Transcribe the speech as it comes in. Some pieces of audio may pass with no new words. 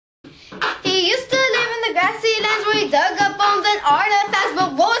we dug up bones and artifacts,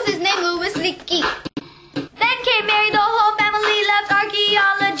 but what was his name? Leakey. Then came Mary, the whole family loved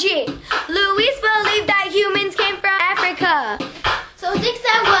archeology. Louis believed that humans came from Africa. So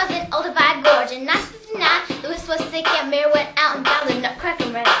Dixon was in Olduvai Gorge. In 1959, Louis was sick and Mary went out and found the nutcracker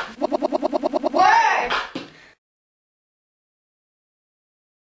and read it. Word!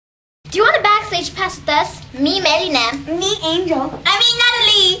 Do you want a backstage pass with us? Me, Melineh. Me, Angel. I mean,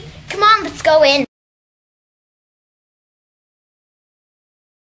 Natalie. Come on, let's go in.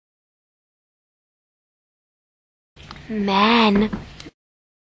 Man.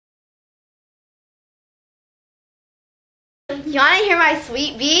 You want to hear my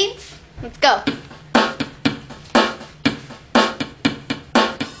sweet beats? Let's go.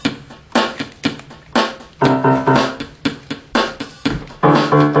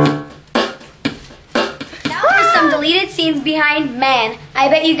 Now for some deleted scenes behind Man. I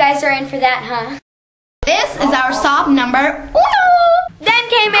bet you guys are in for that, huh? This is our stop number 1. Then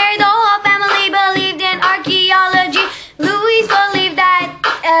came Mary, the whole family believed in archaeology. Louis believed that,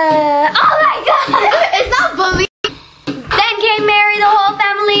 oh my God! It's not believe. Then came Mary, the whole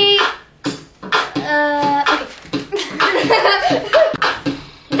family, okay.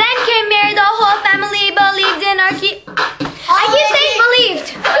 Then came Mary, the whole family believed in I keep saying believed.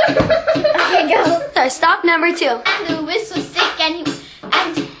 Okay, go. So stop number 2. And Louis was sick and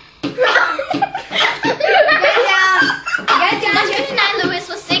Get down. 1959, Louis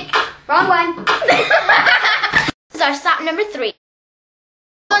was sick. Wrong one. This is our stop number 3.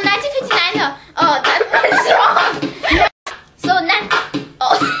 So 1959, no. Oh, that's wrong. So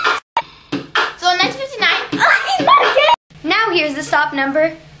 1959. Now here's the stop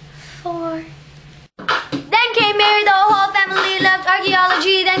number 4. Then came Mary, the whole family loved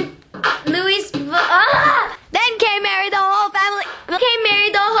archaeology. Then Louis. Then came Mary, the whole family. Came Mary,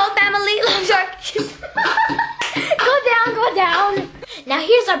 the whole family loved archaeology. Go down. Now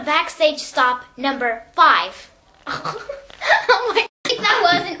here's our backstage stop number 5. Oh my! That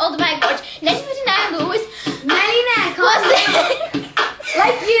was in Olduvai Gorge. 1959, Louis. Melineh, Was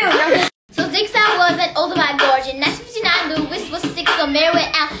like you. So Dixon was at Olduvai Gorge. In 1959, Louis was sick, so Mary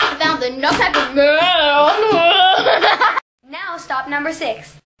went out and found the nutcracker. Now stop number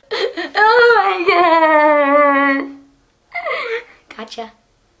 6. Oh my God. Gotcha.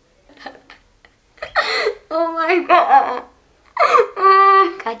 Oh my God.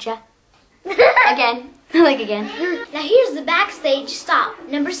 Gotcha. Again. Again. Now here's the backstage stop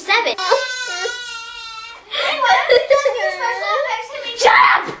number 7. Shut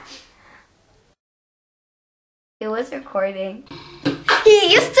up! It was recording.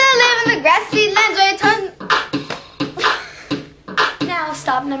 He used to live in the grassy lands where he turned. Now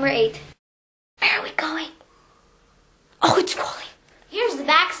stop number 8. Where are we going? Oh, it's rolling. Here's the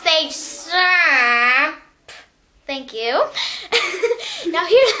backstage stop. Thank you. Now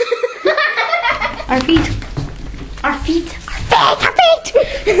here's Our feet.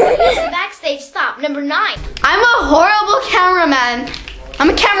 here's the backstage stop number 9. I'm a horrible cameraman. I'm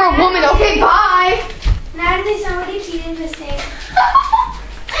a camera woman. Okay, bye. Natalie, somebody peed in this thing.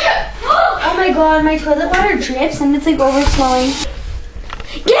 Oh my God, my toilet water drips and it's like overflowing.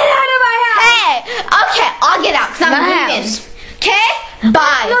 Get out of my house! Hey, okay, I'll get out because I'm leaving. Okay,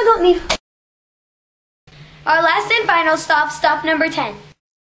 bye. No, don't leave. Our last and final stop number 10.